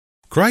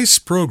Christ's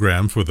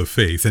program for the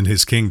faith in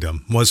his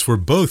kingdom was for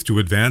both to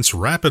advance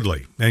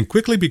rapidly and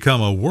quickly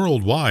become a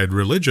worldwide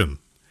religion.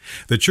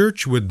 The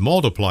church would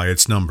multiply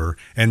its number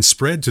and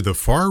spread to the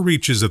far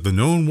reaches of the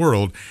known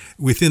world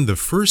within the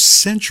first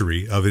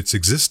century of its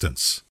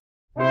existence.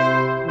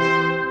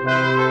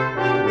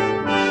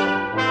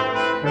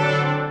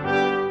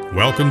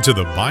 Welcome to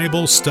the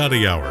Bible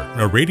Study Hour,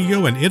 a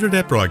radio and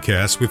internet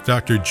broadcast with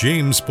Dr.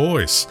 James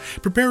Boice,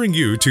 preparing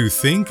you to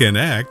think and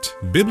act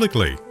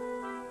biblically.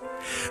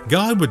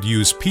 God would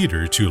use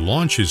Peter to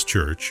launch his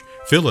church,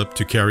 Philip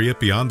to carry it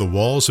beyond the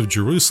walls of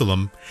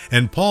Jerusalem,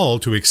 and Paul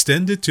to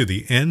extend it to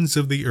the ends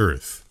of the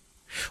earth.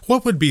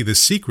 What would be the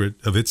secret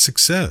of its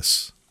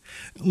success?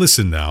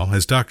 Listen now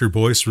as Dr.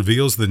 Boice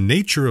reveals the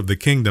nature of the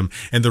kingdom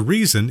and the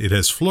reason it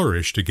has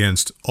flourished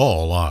against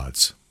all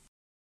odds.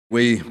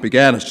 We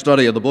began a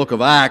study of the book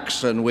of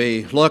Acts, and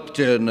we looked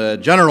in a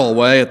general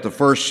way at the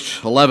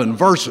first 11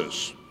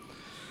 verses.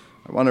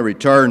 I want to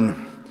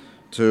return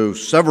to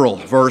several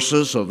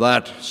verses of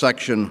that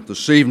section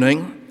this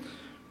evening,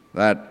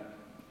 that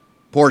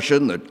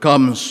portion that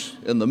comes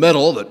in the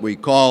middle that we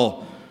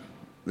call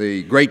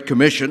the Great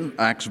Commission,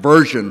 Acts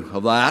version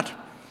of that,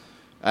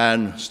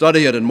 and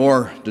study it in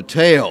more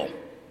detail.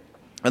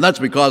 And that's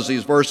because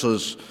these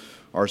verses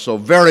are so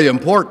very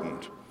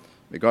important,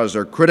 because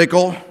they're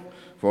critical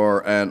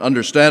for an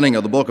understanding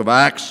of the book of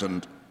Acts,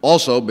 and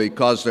also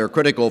because they're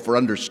critical for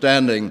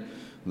understanding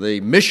the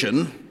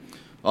mission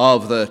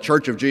of the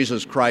Church of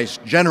Jesus Christ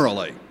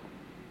generally.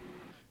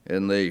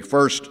 In the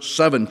first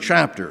 7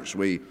 chapters,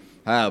 we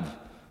have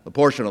the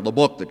portion of the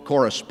book that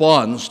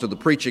corresponds to the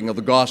preaching of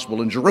the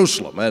gospel in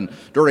Jerusalem. And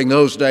during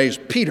those days,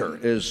 Peter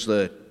is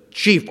the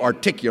chief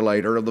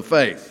articulator of the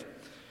faith.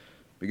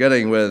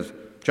 Beginning with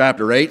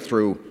chapter 8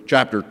 through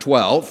chapter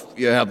 12,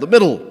 you have the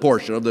middle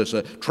portion of this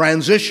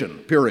transition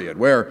period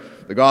where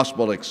the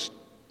gospel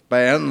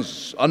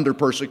expands under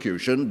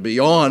persecution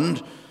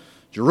beyond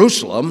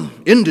Jerusalem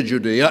into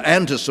Judea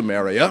and to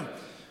Samaria,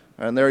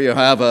 and there you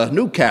have a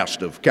new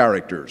cast of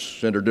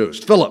characters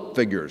introduced. Philip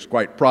figures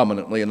quite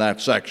prominently in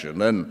that section,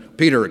 then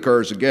Peter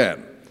occurs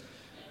again.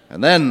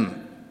 And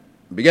then,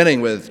 beginning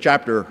with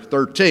chapter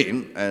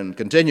 13 and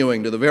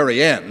continuing to the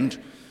very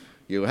end,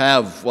 you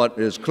have what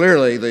is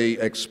clearly the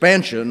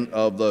expansion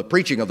of the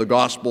preaching of the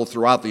gospel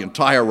throughout the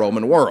entire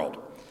Roman world.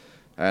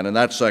 And in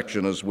that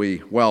section, as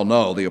we well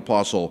know, the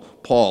Apostle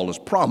Paul is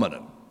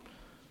prominent.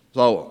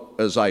 So,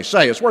 as I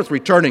say, it's worth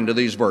returning to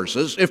these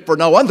verses, if for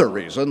no other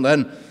reason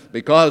than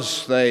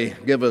because they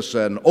give us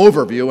an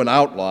overview and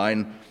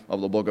outline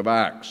of the book of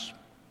Acts.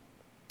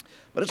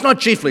 But it's not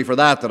chiefly for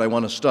that I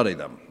want to study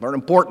them. They're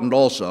important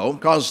also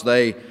because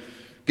they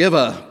give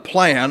a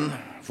plan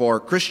for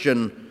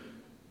Christian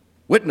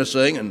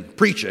witnessing and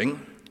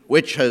preaching,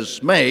 which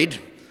has made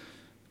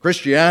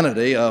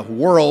Christianity a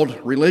world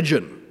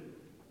religion.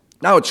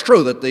 Now, it's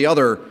true that the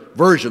other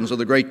versions of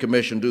the Great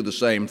Commission do the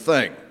same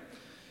thing.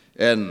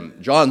 In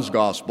John's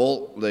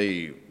Gospel,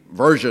 the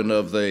version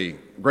of the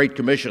Great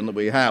Commission that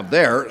we have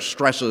there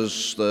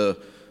stresses the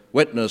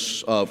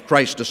witness of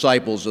Christ's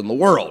disciples in the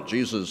world.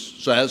 Jesus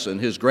says in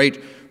his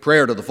great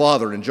prayer to the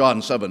Father in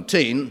John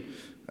 17,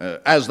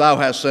 "As thou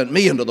hast sent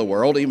me into the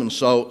world, even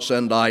so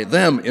send I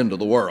them into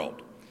the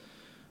world."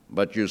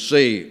 But you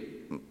see,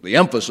 the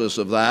emphasis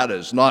of that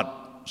is not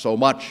so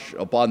much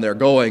upon their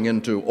going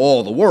into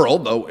all the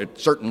world, though it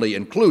certainly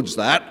includes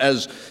that,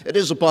 as it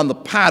is upon the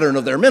pattern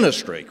of their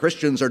ministry.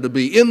 Christians are to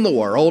be in the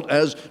world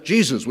as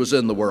Jesus was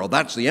in the world.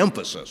 That's the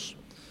emphasis.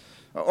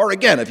 Or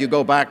again, if you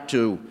go back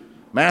to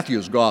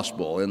Matthew's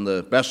Gospel in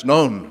the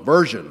best-known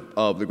version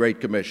of the Great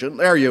Commission,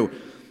 there you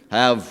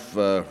have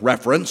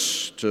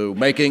reference to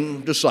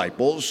making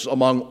disciples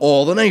among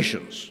all the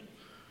nations.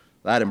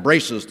 That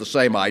embraces the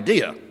same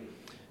idea.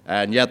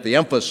 And yet the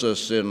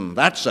emphasis in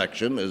that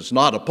section is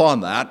not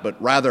upon that,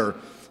 but rather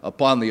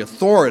upon the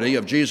authority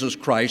of Jesus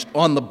Christ,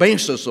 on the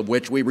basis of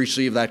which we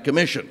receive that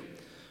commission.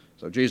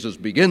 So Jesus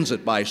begins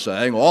it by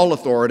saying, "All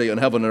authority in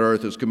heaven and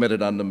earth is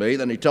committed unto me."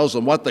 Then he tells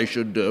them what they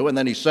should do, and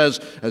then he says,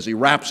 as he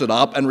wraps it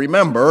up, "And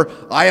remember,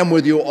 I am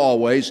with you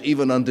always,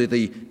 even unto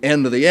the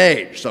end of the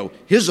age." So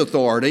his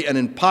authority and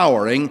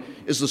empowering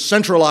is the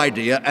central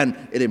idea, and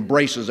it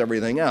embraces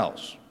everything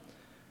else.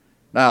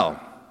 Now,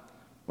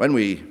 when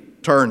we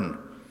turn,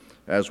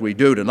 as we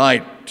do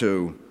tonight,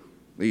 to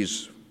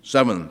these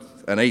 7th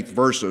and 8th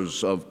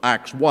verses of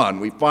Acts 1,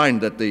 we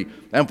find that the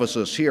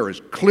emphasis here is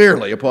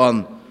clearly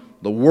upon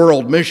the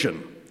world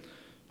mission.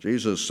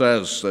 Jesus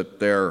says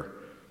that they're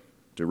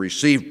to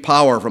receive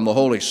power from the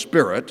Holy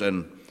Spirit,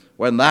 and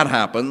when that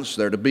happens,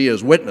 they're to be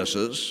his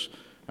witnesses,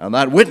 and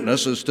that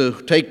witness is to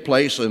take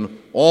place in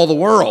all the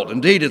world.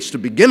 Indeed, it's to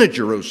begin at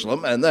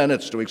Jerusalem, and then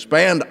it's to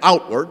expand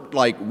outward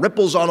like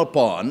ripples on a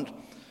pond,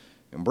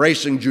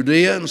 embracing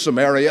Judea and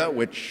Samaria,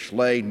 which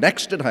lay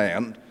next at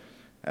hand,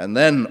 and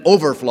then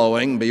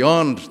overflowing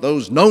beyond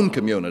those known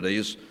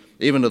communities,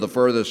 even to the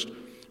furthest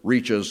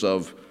reaches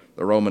of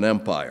the Roman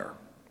Empire.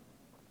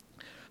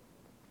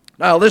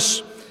 Now,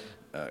 this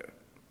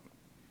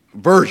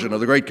version of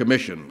the Great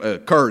Commission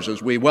occurs,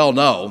 as we well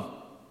know,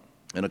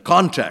 in a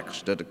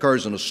context. It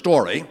occurs in a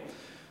story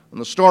And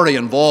the story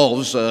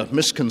involves a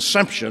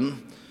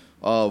misconception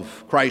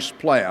of Christ's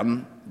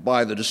plan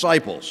by the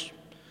disciples.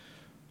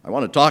 I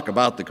want to talk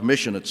about the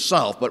commission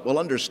itself, but we'll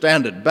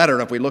understand it better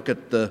if we look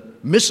at the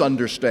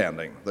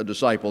misunderstanding the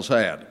disciples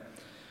had.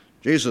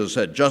 Jesus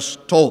had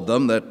just told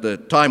them that the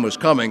time was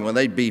coming when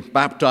they'd be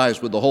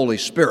baptized with the Holy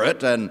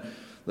Spirit, and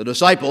the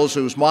disciples,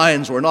 whose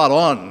minds were not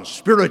on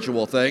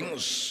spiritual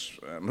things,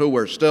 who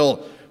were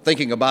still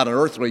thinking about an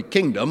earthly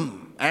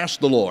kingdom,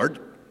 asked the Lord,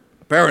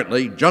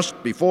 apparently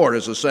just before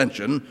his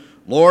ascension,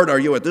 "Lord, are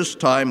you at this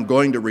time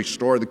going to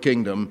restore the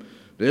kingdom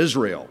to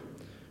Israel?"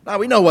 Now,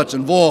 we know what's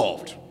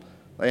involved.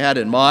 They had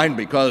in mind,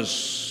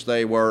 because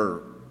they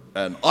were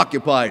an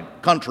occupied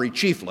country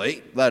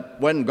chiefly,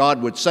 that when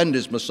God would send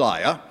his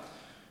Messiah,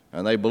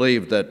 and they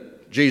believed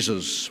that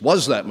Jesus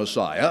was that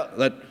Messiah,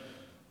 that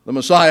the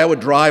Messiah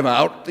would drive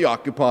out the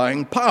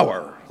occupying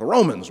power. The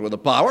Romans were the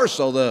power,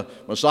 so the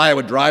Messiah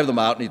would drive them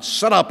out, and he'd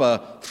set up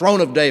a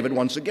throne of David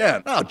once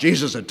again. Now,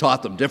 Jesus had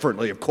taught them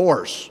differently, of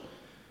course.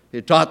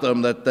 He taught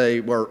them that they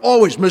were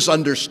always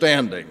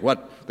misunderstanding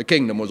what the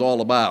kingdom was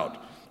all about.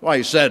 Why,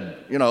 he said,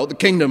 the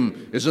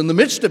kingdom is in the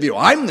midst of you.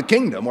 I'm the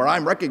kingdom, or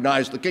I'm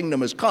recognized the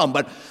kingdom has come,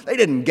 but they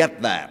didn't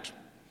get that.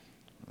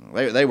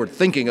 They were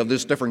thinking of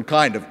this different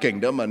kind of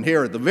kingdom, and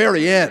here at the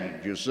very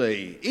end, you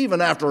see, even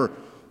after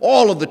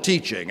all of the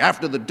teaching,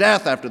 after the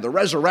death, after the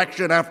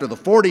resurrection, after the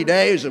 40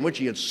 days in which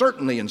he had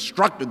certainly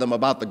instructed them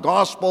about the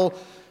gospel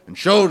and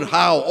showed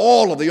how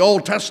all of the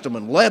Old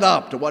Testament led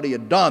up to what he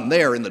had done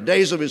there in the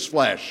days of his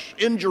flesh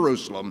in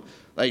Jerusalem,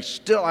 they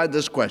still had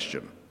this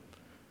question.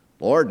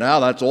 "Lord, now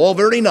that's all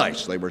very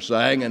nice," they were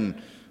saying, "and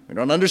we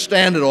don't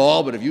understand it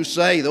all, but if you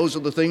say those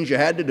are the things you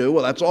had to do,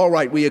 well, that's all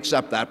right, we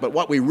accept that. But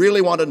what we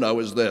really want to know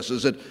is this,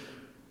 is it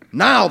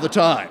now the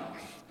time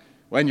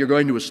when you're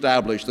going to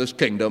establish this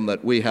kingdom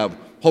that we have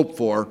hoped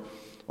for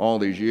all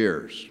these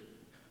years?"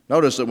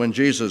 Notice that when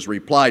Jesus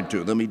replied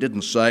to them, he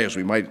didn't say, as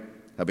we might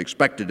have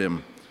expected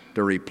him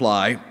to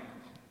reply,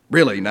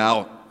 "Really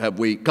now, have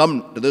we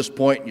come to this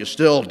point, you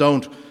still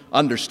don't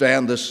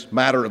understand this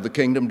matter of the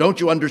kingdom? Don't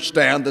you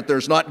understand that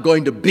there's not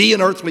going to be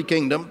an earthly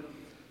kingdom?"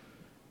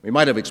 We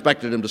might have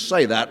expected him to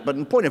say that, but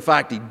in point of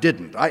fact, he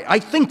didn't. I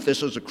think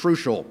this is a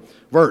crucial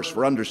verse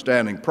for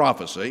understanding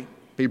prophecy.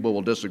 People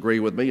will disagree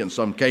with me in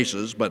some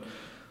cases, but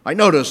I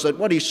notice that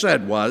what he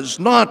said was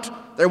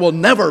not, "There will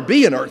never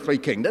be an earthly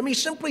kingdom." He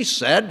simply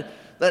said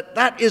that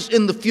that is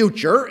in the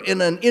future,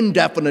 in an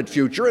indefinite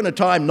future, in a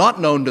time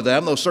not known to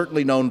them, though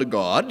certainly known to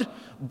God.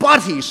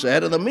 But, he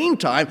said, in the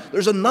meantime,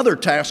 there's another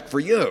task for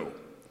you.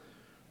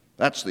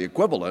 That's the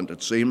equivalent,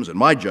 it seems, in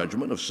my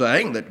judgment, of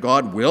saying that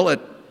God will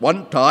at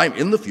one time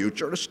in the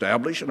future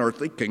establish an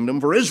earthly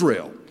kingdom for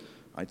Israel.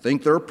 I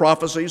think there are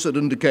prophecies that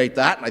indicate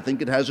that, and I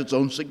think it has its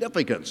own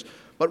significance.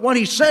 But what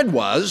he said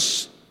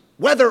was,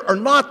 whether or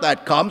not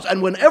that comes,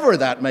 and whenever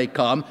that may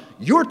come,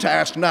 your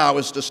task now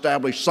is to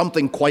establish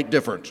something quite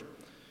different.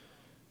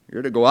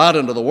 You're to go out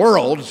into the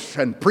world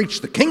and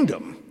preach the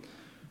kingdom,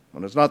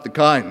 and it's not the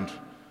kind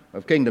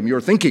of kingdom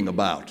you're thinking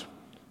about.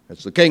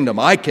 It's the kingdom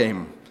I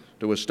came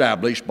to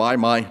establish by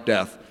my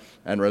death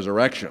and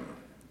resurrection.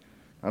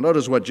 Now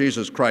notice what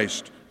Jesus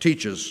Christ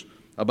teaches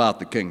about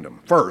the kingdom.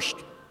 First,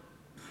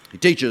 he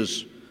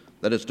teaches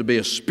that it's to be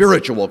a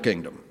spiritual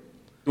kingdom.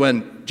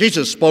 When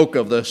Jesus spoke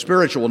of the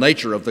spiritual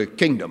nature of the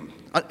kingdom,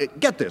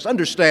 get this,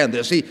 understand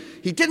this, he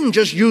didn't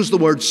just use the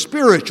word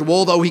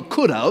spiritual, though he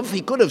could have.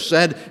 He could have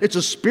said, it's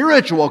a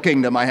spiritual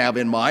kingdom I have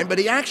in mind, but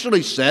he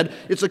actually said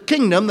it's a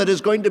kingdom that is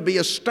going to be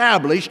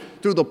established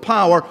through the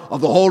power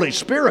of the Holy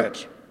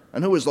Spirit.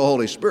 And who is the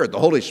Holy Spirit? The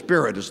Holy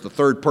Spirit is the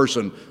third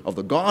person of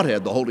the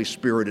Godhead. The Holy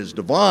Spirit is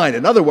divine.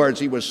 In other words,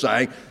 he was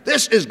saying,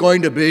 this is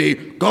going to be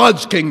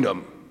God's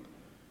kingdom.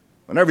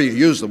 Whenever you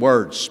use the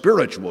word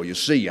spiritual, you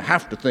see, you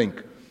have to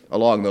think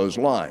along those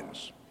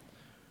lines.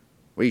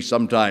 We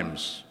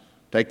sometimes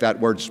take that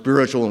word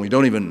spiritual and we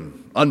don't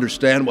even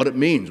understand what it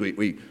means.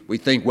 We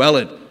think, well,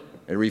 it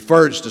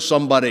refers to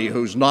somebody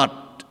who's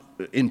not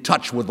in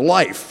touch with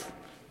life,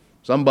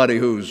 somebody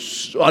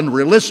who's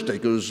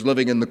unrealistic, who's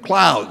living in the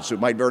clouds, who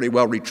might very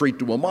well retreat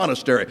to a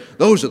monastery.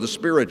 Those are the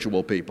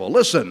spiritual people.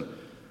 Listen,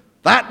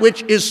 that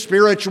which is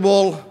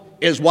spiritual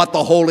is what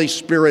the Holy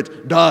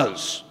Spirit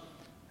does.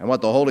 And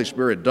what the Holy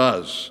Spirit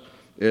does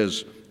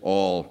is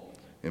all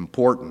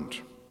important.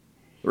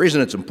 The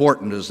reason it's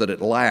important is that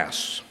it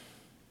lasts.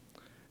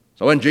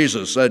 So when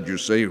Jesus said, you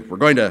see, we're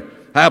going to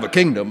have a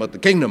kingdom, but the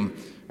kingdom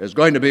is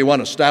going to be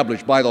one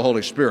established by the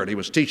Holy Spirit, he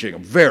was teaching a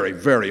very,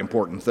 very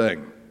important thing.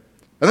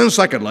 And then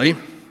secondly,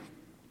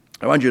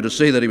 I want you to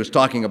see that he was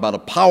talking about a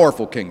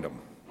powerful kingdom.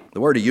 The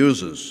word he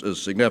uses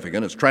is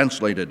significant. It's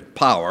translated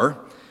power.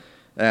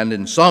 And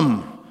in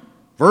some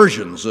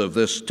versions of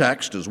this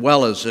text, as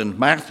well as in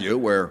Matthew,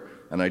 where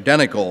an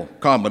identical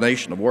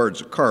combination of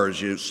words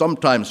occurs, you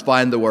sometimes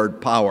find the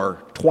word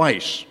power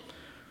twice.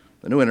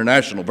 The New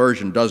International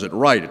Version does it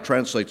right. It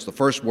translates the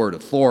first word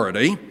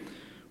authority,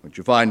 which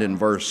you find in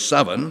verse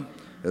 7,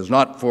 is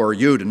not for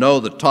you to know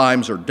the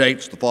times or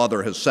dates the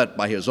Father has set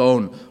by his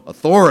own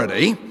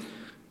authority.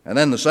 And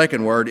then the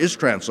second word is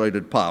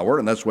translated power,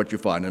 and that's what you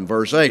find in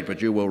verse 8,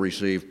 but you will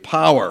receive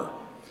power.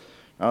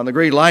 Now, in the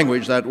Greek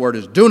language, that word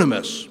is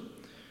dunamis.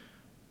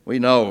 We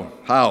know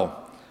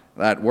how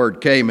that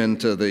word came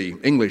into the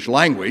English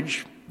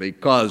language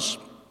because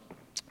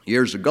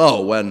years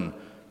ago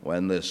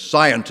when this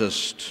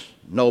scientist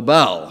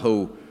Nobel,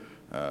 who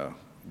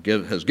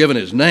has given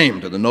his name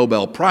to the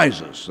Nobel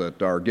Prizes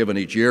that are given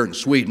each year in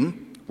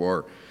Sweden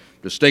for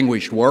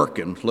distinguished work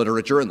in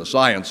literature and the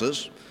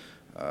sciences,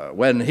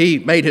 when he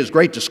made his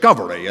great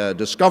discovery, a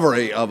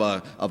discovery of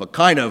a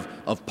kind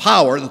of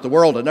power that the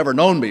world had never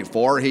known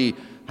before, he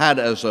had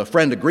as a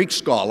friend a Greek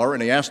scholar,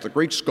 and he asked the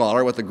Greek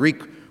scholar what the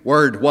Greek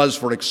word was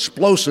for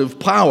explosive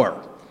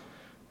power.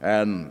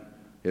 And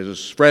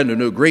his friend who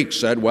knew Greek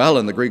said, well,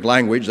 in the Greek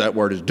language, that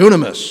word is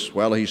dunamis.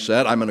 Well, he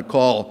said, I'm going to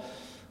call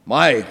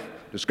my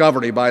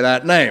discovery by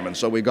that name. And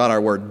so we got our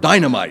word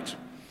dynamite.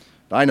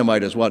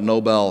 Dynamite is what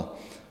Nobel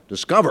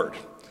discovered.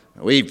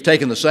 We've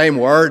taken the same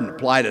word and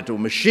applied it to a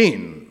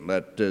machine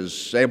that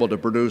is able to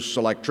produce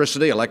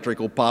electricity,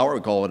 electrical power.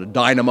 We call it a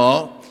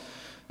dynamo,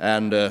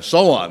 and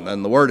so on.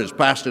 And the word is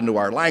passed into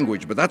our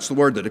language, but that's the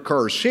word that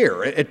occurs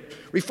here. It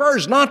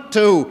refers not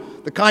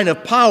to the kind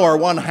of power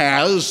one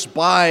has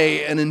by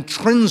an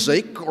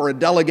intrinsic or a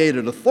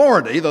delegated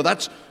authority, though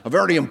that's a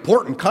very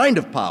important kind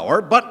of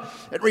power, but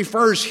it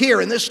refers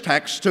here in this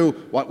text to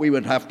what we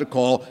would have to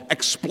call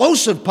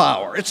explosive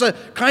power. It's a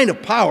kind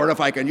of power, if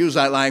I can use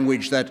that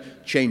language,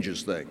 that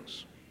changes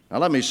things. Now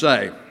let me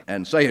say,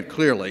 and say it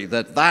clearly,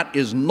 that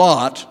is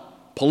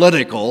not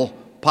political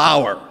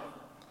power.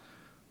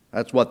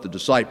 That's what the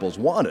disciples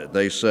wanted.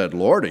 They said,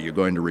 Lord, are you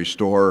going to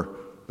restore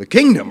the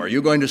kingdom? Are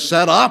you going to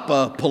set up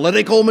a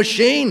political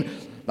machine?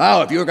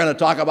 Now, if you're going to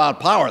talk about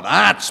power,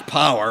 that's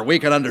power. We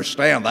can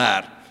understand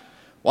that.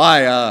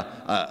 Why,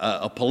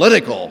 a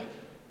political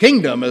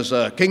kingdom is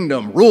a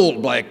kingdom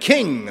ruled by a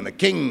king, and the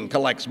king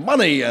collects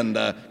money, and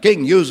the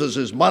king uses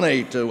his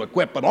money to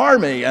equip an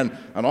army, and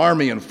an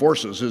army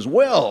enforces his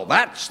will.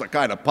 That's the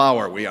kind of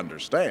power we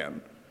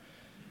understand.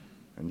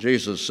 And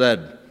Jesus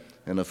said,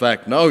 in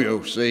effect, no,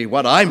 you see,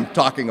 what I'm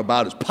talking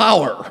about is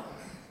power.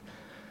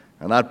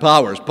 And that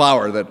power is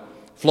power that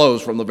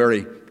flows from the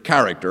very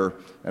character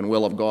and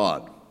will of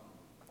God.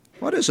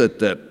 What is it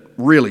that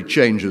really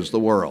changes the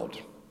world?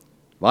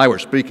 If I were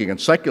speaking in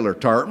secular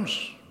terms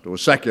to a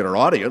secular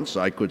audience,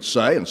 I could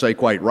say, and say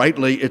quite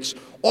rightly, it's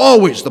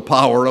always the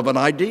power of an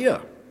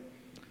idea.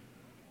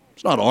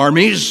 It's not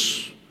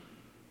armies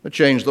that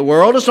change the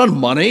world. It's not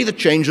money that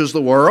changes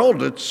the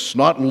world. It's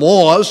not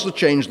laws that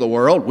change the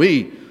world.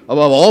 We,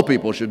 above all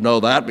people, should know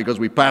that because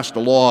we passed a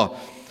law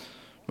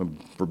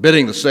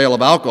forbidding the sale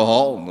of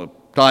alcohol in the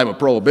time of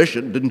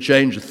Prohibition. Didn't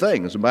change a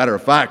thing. As a matter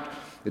of fact,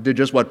 it did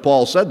just what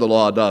Paul said the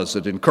law does.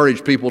 It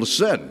encouraged people to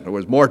sin. There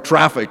was more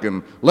traffic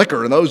in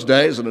liquor in those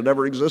days than had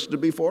ever existed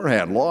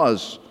beforehand.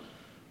 Laws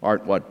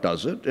aren't what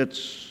does it.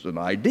 It's an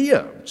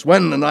idea. It's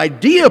when an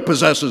idea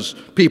possesses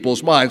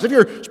people's minds. If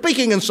you're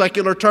speaking in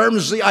secular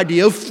terms, the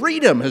idea of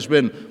freedom has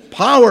been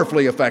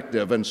powerfully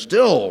effective and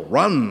still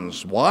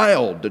runs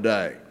wild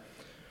today.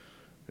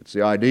 It's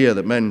the idea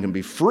that men can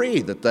be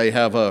free, that they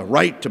have a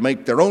right to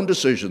make their own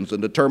decisions and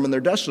determine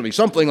their destiny.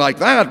 Something like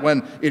that,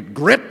 when it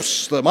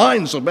grips the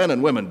minds of men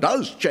and women,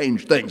 does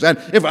change things. And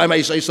if I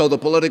may say so, the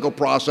political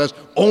process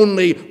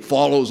only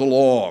follows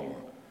along.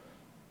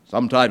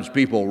 Sometimes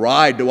people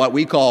ride to what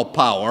we call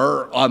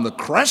power on the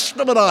crest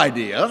of an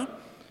idea.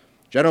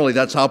 Generally,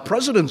 that's how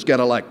presidents get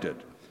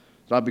elected.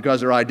 Not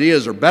because their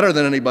ideas are better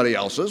than anybody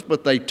else's,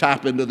 but they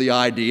tap into the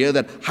idea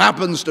that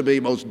happens to be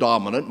most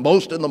dominant,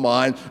 most in the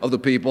minds of the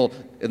people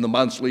in the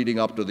months leading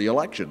up to the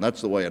election.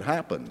 That's the way it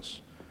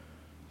happens.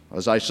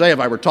 As I say, if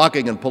I were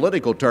talking in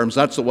political terms,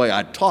 that's the way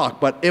I'd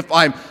talk. But if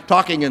I'm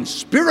talking in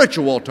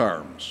spiritual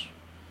terms,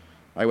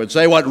 I would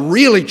say what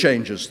really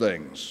changes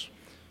things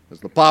is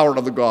the power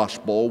of the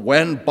gospel,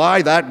 when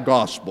by that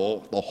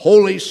gospel the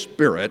Holy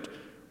Spirit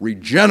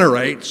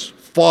regenerates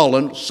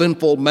fallen,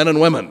 sinful men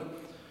and women,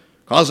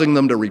 causing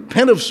them to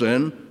repent of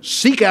sin,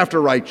 seek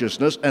after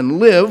righteousness, and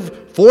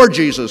live for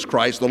Jesus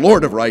Christ, the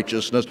Lord of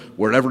righteousness,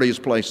 wherever He has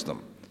placed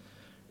them.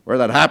 Where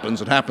that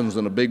happens, it happens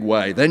in a big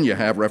way. Then you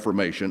have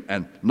Reformation,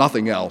 and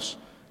nothing else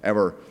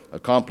ever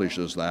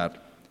accomplishes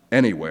that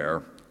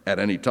anywhere at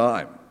any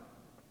time.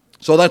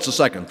 So that's the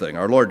second thing.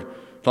 Our Lord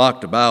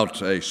talked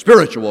about a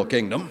spiritual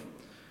kingdom,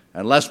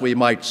 and lest we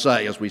might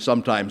say, as we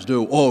sometimes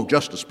do, oh,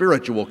 just a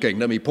spiritual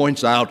kingdom, He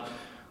points out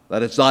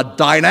that it's a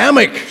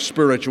dynamic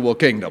spiritual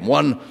kingdom,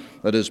 one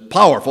that is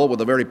powerful with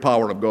the very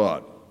power of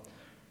God.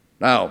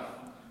 Now,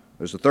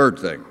 there's the third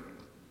thing.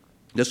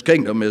 This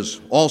kingdom is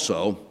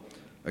also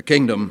a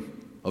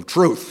kingdom of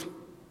truth.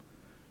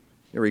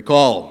 You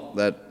recall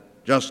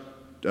that just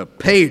a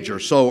page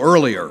or so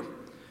earlier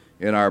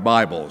in our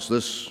Bibles,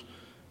 this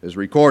is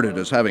recorded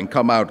as having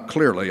come out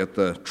clearly at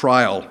the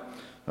trial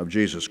of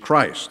Jesus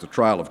Christ. The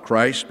trial of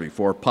Christ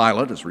before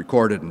Pilate is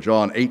recorded in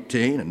John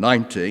 18 and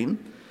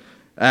 19.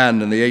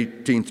 And in the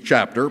 18th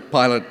chapter,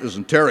 Pilate is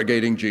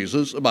interrogating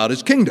Jesus about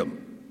his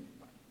kingdom.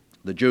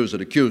 The Jews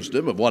had accused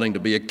him of wanting to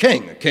be a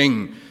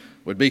king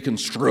would be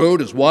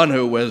construed as one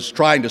who was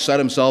trying to set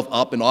himself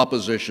up in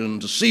opposition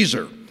to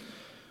Caesar.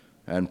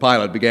 And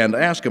Pilate began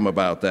to ask him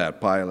about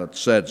that. Pilate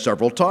said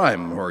several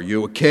times, "Are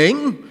you a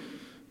king?"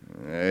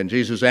 And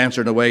Jesus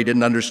answered in a way he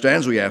didn't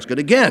understand, so he asked it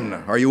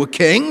again, "Are you a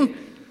king?"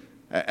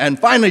 And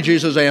finally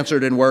Jesus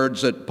answered in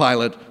words that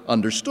Pilate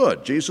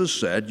understood. Jesus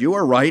said, "You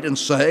are right in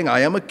saying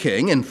I am a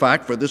king. In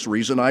fact, for this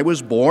reason I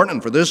was born,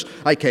 and for this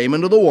I came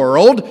into the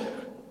world."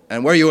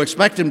 And where you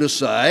expect him to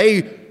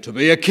say, to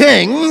be a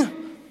king,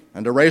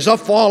 and to raise up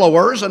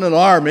followers and an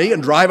army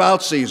and drive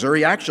out Caesar,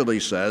 he actually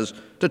says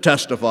to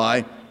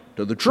testify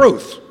to the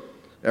truth.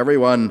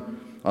 Everyone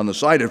on the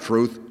side of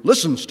truth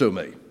listens to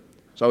me.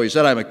 So he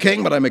said, I'm a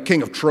king, but I'm a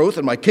king of truth,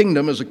 and my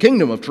kingdom is a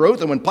kingdom of truth.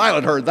 And when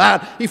Pilate heard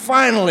that, he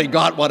finally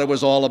got what it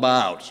was all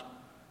about.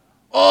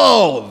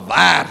 "Oh,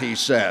 that," he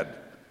said.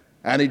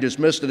 And he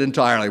dismissed it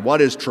entirely. What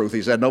is truth?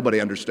 He said,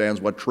 nobody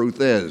understands what truth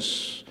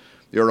is.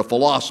 You're a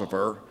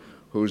philosopher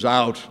who's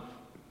out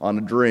on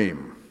a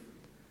dream.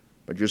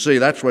 But you see,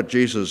 that's what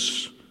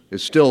Jesus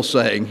is still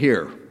saying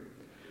here.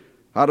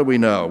 How do we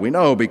know? We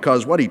know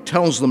because what he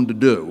tells them to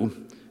do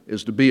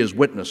is to be his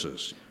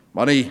witnesses.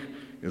 Money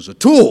is a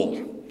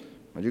tool.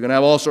 And you can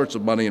have all sorts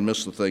of money and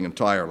miss the thing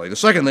entirely. The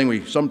second thing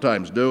we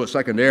sometimes do, a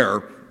second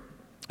error,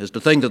 is to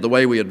think that the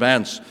way we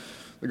advance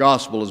the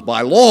gospel is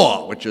by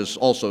law, which is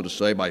also to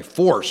say by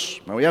force.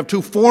 Now, we have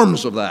two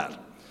forms of that.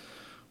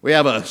 We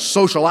have a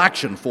social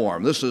action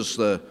form. This is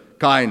the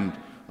kind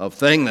of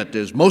thing that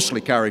is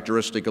mostly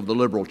characteristic of the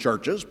liberal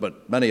churches,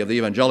 but many of the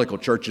evangelical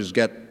churches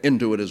get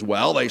into it as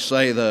well. They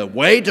say the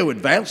way to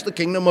advance the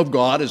kingdom of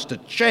God is to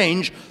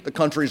change the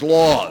country's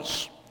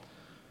laws.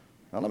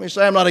 Now, let me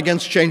say I'm not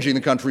against changing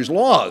the country's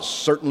laws.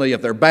 Certainly,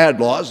 if they're bad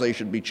laws, they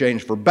should be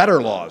changed for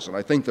better laws, and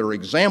I think there are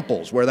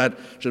examples where that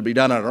should be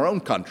done in our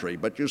own country.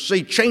 But you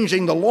see,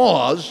 changing the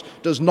laws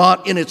does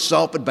not in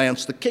itself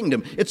advance the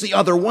kingdom. It's the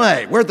other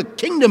way. Where the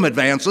kingdom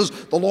advances,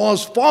 the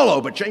laws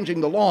follow, but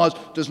changing the laws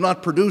does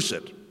not produce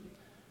it.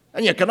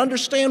 And you can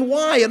understand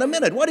why in a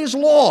minute. What is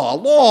law?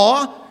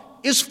 Law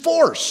is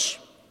force.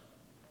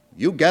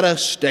 You get a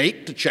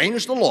state to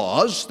change the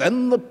laws,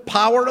 then the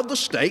power of the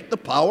state, the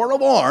power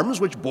of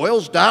arms, which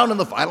boils down in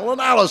the final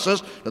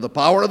analysis to the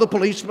power of the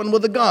policeman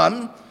with a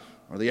gun,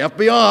 or the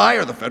FBI,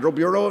 or the Federal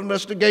Bureau of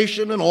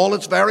Investigation in all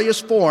its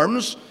various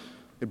forms,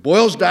 it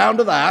boils down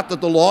to that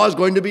the law is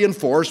going to be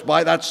enforced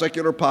by that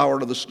secular power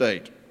of the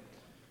state.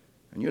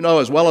 And you know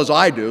as well as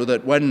I do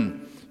that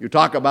when you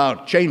talk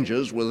about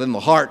changes within the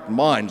heart and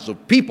minds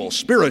of people,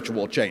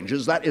 spiritual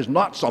changes, that is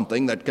not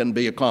something that can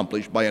be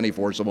accomplished by any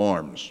force of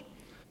arms.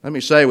 Let me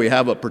say we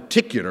have a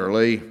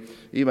particularly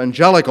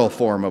evangelical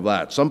form of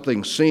that,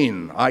 something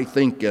seen, I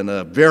think, in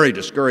a very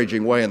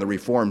discouraging way in the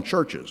Reformed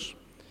churches.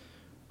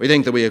 We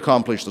think that we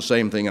accomplish the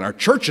same thing in our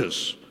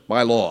churches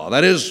by law.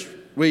 That is,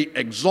 we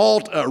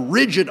exalt a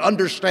rigid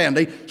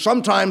understanding,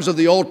 sometimes of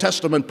the Old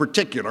Testament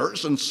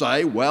particulars, and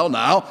say, well,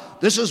 now,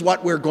 this is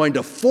what we're going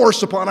to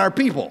force upon our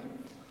people.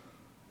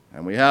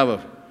 And we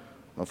have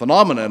a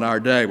phenomenon in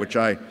our day, which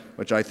I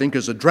think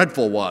is a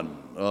dreadful one,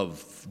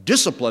 of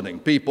disciplining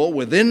people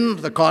within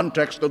the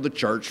context of the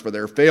church for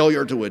their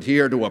failure to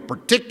adhere to a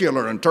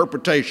particular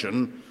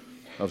interpretation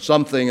of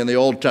something in the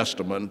Old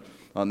Testament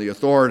on the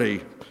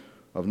authority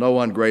of no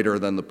one greater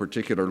than the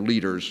particular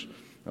leaders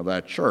of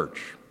that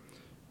church.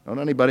 Don't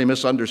anybody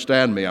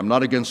misunderstand me. I'm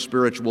not against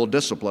spiritual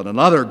discipline.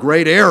 Another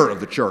great error of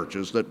the church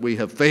is that we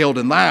have failed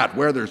in that.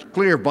 Where there's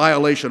clear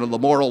violation of the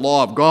moral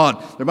law of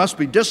God, there must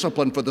be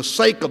discipline for the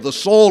sake of the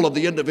soul of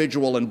the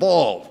individual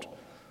involved.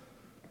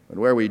 But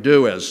where we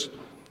do, as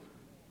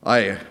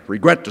I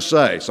regret to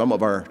say some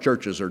of our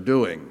churches are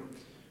doing,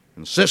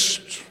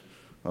 insist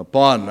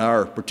upon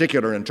our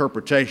particular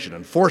interpretation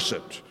and force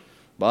it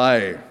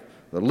by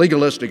the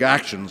legalistic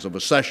actions of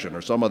a session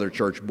or some other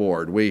church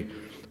board, we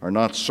are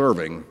not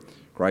serving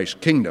Christ's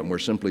kingdom. We're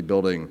simply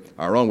building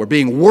our own. We're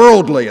being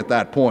worldly at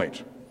that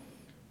point,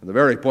 at the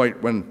very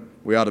point when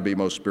we ought to be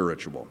most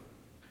spiritual.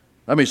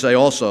 Let me say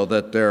also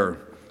that there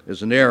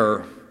is an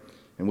error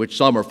in which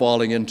some are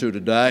falling into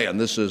today, and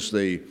this is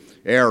the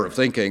error of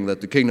thinking that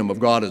the kingdom of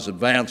God is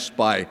advanced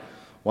by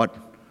what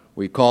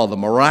we call the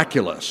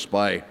miraculous,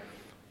 by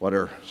what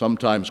are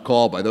sometimes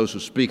called by those who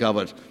speak of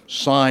it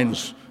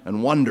signs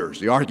and wonders.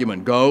 The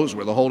argument goes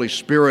where the Holy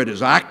Spirit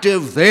is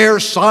active, there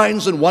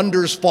signs and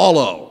wonders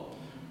follow.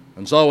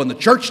 And so in the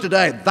church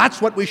today,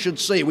 that's what we should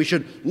see. We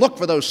should look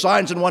for those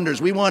signs and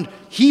wonders. We want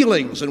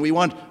healings and we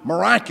want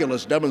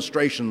miraculous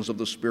demonstrations of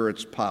the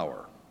Spirit's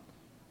power.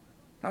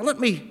 Now let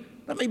me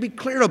be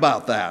clear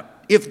about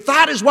that. If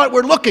that is what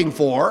we're looking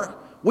for,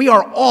 we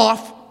are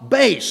off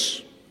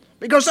base,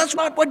 because that's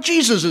not what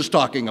Jesus is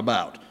talking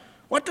about.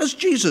 What does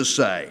Jesus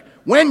say?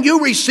 When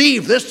you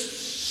receive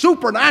this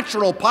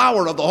supernatural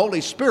power of the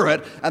Holy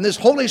Spirit, and this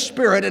Holy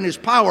Spirit and His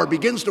power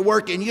begins to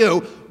work in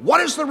you,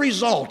 what is the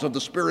result of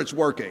the Spirit's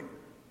working?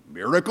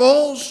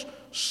 Miracles,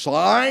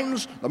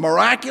 signs, the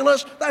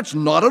miraculous? That's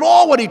not at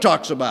all what He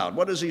talks about.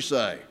 What does He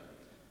say?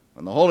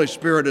 When the Holy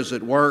Spirit is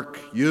at work,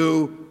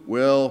 you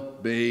will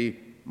be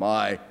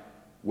my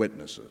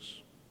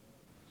witnesses.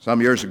 Some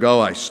years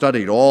ago, I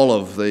studied all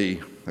of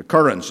the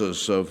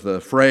occurrences of the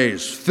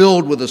phrase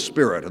filled with the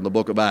Spirit in the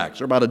book of Acts.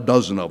 There are about a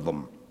dozen of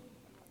them.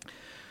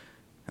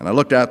 And I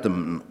looked at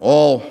them,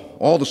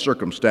 all the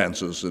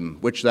circumstances in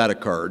which that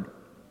occurred,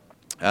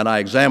 and I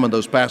examined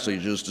those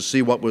passages to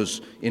see what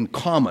was in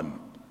common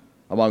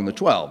among the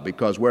 12,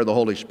 because where the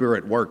Holy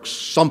Spirit works,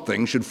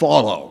 something should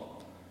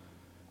follow.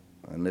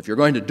 And if you're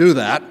going to do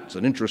that, it's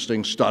an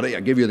interesting study. I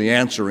give you the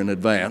answer in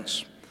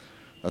advance.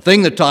 The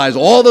thing that ties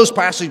all those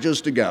passages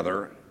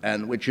together,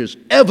 and which is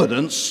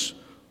evidence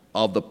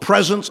of the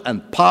presence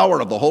and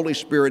power of the Holy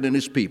Spirit in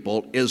His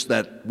people, is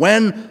that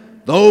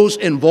when those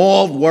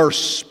involved were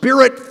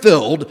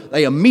Spirit-filled,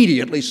 they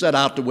immediately set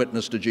out to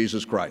witness to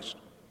Jesus Christ.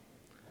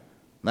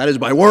 And that is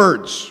by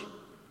words.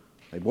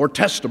 They bore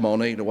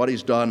testimony to what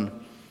He's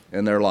done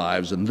in their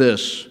lives, and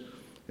this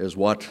is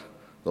what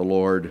the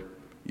Lord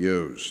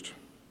used.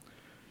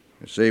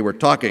 You see, we're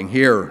talking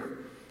here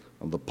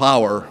of the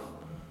power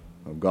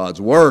of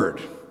God's Word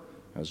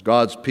as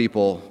God's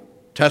people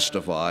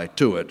testify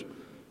to it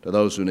to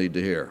those who need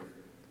to hear.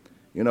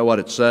 You know what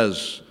it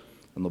says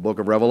in the book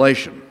of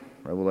Revelation,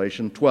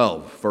 Revelation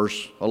 12,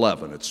 verse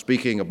 11. It's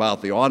speaking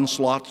about the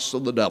onslaughts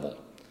of the devil.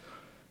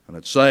 And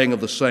it's saying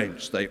of the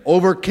saints, they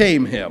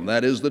overcame him,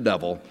 that is the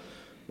devil,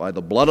 by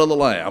the blood of the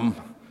Lamb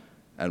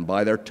and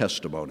by their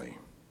testimony.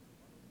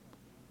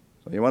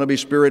 So you want to be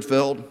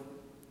Spirit-filled?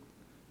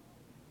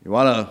 You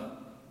want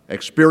to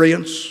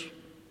experience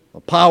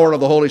the power of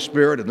the Holy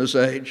Spirit in this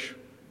age?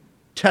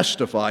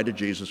 Testify to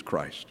Jesus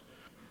Christ.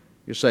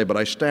 You say, but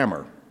I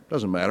stammer.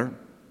 Doesn't matter.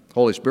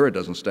 Holy Spirit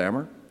doesn't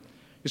stammer.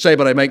 You say,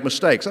 but I make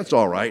mistakes. That's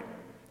all right.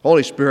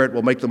 Holy Spirit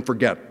will make them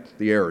forget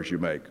the errors you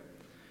make.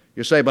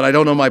 You say, but I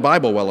don't know my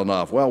Bible well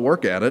enough. Well,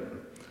 work at it.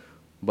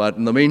 But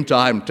in the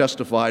meantime,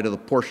 testify to the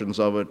portions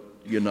of it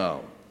you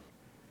know.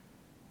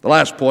 The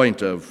last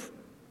point of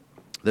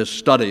this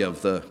study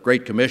of the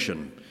Great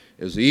Commission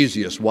is the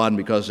easiest one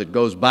because it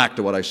goes back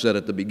to what I said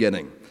at the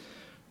beginning.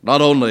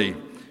 Not only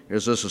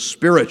is this a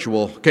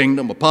spiritual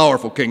kingdom, a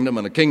powerful kingdom,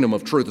 and a kingdom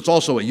of truth, it's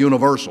also a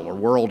universal or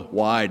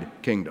worldwide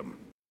kingdom.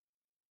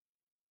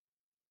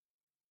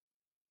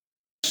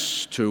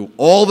 To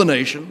all the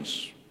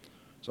nations,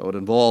 so it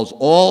involves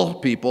all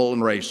people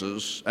and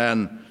races,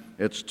 and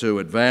it's to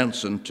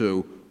advance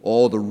into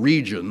all the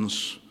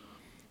regions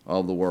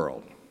of the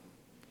world.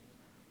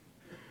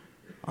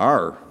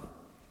 Our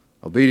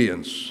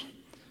obedience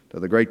to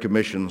the Great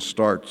Commission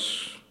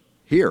starts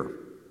here,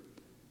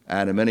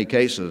 and in many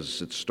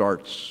cases it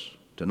starts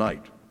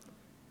tonight,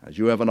 as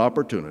you have an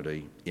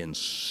opportunity in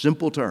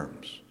simple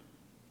terms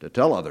to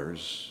tell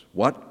others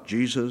what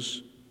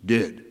Jesus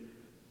did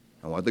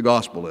and what the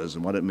gospel is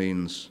and what it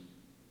means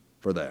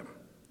for them.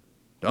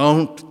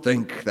 Don't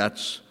think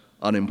that's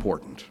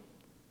unimportant.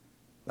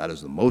 That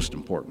is the most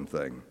important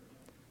thing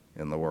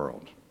in the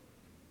world.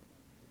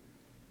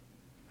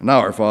 And now,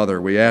 our Father,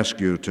 we ask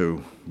you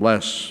to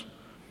bless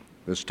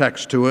this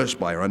text to us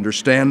by our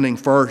understanding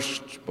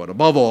first, but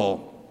above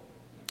all,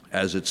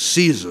 as it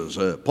seizes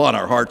upon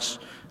our hearts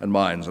and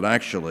minds and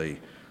actually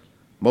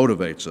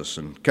motivates us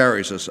and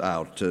carries us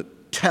out to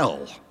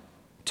tell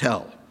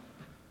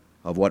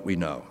of what we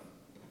know.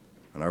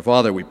 And our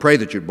Father, we pray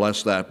that you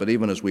bless that, but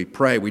even as we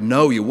pray, we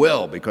know you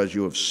will, because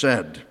you have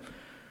said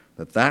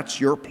that that's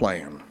your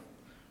plan,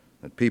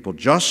 that people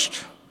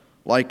just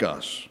like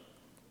us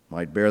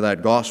might bear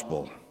that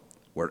gospel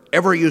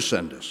wherever you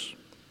send us,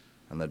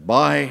 and that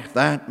by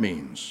that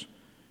means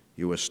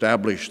you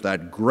establish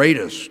that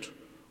greatest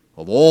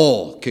of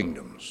all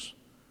kingdoms,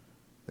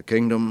 the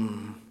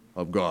kingdom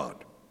of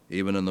God,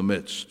 even in the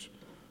midst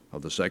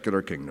of the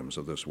secular kingdoms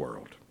of this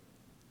world.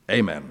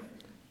 Amen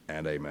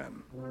and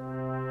amen.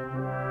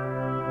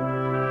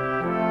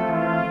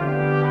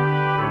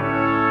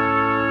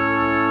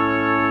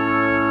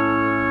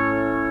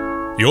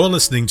 You're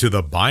listening to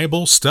the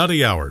Bible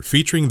Study Hour,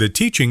 featuring the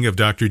teaching of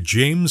Dr.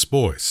 James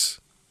Boice.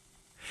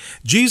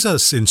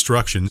 Jesus'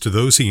 instruction to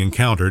those he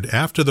encountered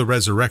after the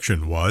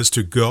resurrection was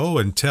to go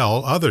and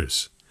tell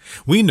others.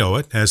 We know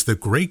it as the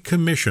Great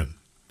Commission.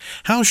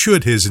 How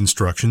should his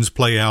instructions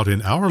play out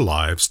in our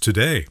lives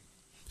today?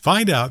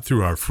 Find out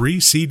through our free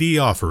CD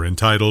offer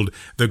entitled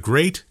The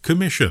Great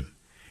Commission.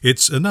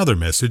 It's another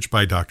message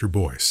by Dr.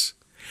 Boice.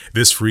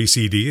 This free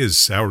CD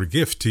is our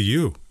gift to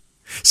you.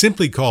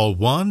 Simply call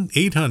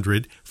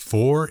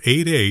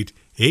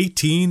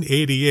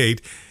 1-800-488-1888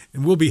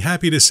 and we'll be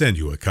happy to send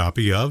you a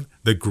copy of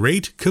The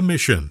Great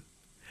Commission.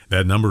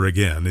 That number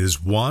again is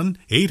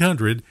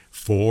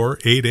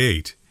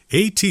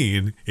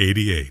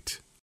 1-800-488-1888.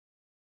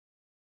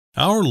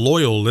 Our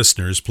loyal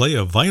listeners play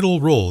a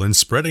vital role in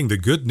spreading the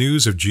good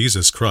news of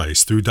Jesus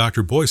Christ through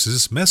Dr.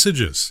 Boice's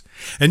messages.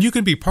 And you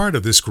can be part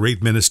of this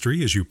great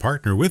ministry as you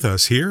partner with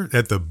us here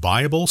at the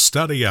Bible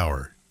Study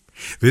Hour.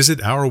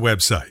 Visit our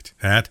website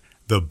at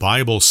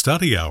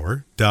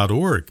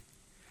thebiblestudyhour.org.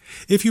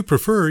 If you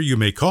prefer, you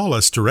may call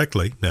us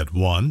directly at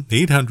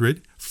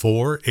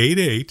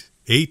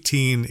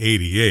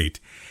 1-800-488-1888.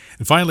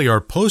 And finally,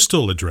 our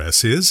postal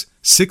address is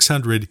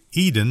 600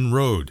 Eden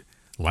Road,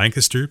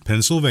 Lancaster,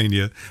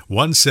 Pennsylvania,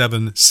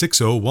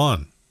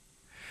 17601.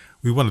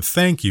 We want to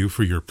thank you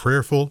for your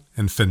prayerful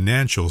and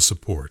financial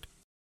support.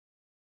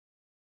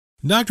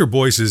 Dr.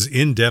 Boice's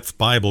in-depth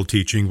Bible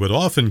teaching would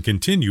often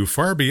continue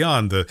far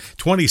beyond the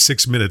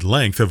 26-minute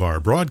length of our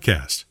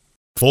broadcast.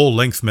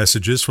 Full-length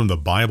messages from the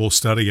Bible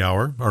Study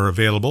Hour are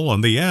available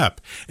on the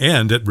app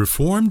and at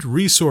Reformed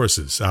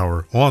Resources,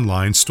 our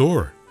online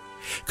store.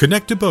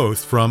 Connect to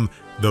both from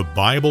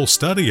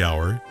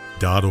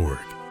thebiblestudyhour.org.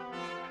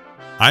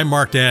 I'm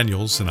Mark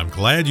Daniels, and I'm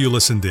glad you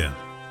listened in.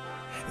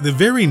 The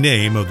very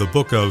name of the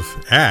book of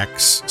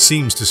Acts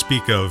seems to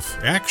speak of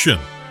action,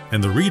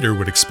 and the reader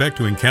would expect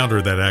to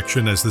encounter that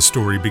action as the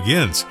story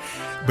begins.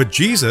 But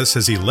Jesus,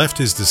 as he left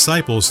his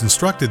disciples,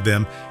 instructed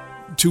them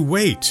to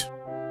wait.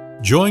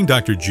 Join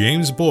Dr.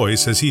 James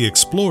Boice as he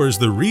explores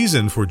the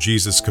reason for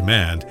Jesus'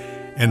 command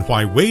and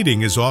why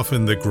waiting is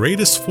often the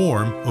greatest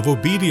form of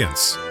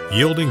obedience,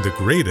 yielding the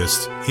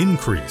greatest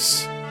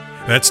increase.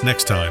 That's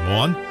next time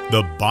on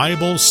the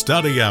Bible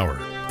Study Hour,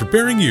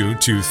 preparing you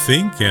to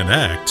think and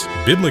act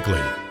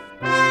biblically.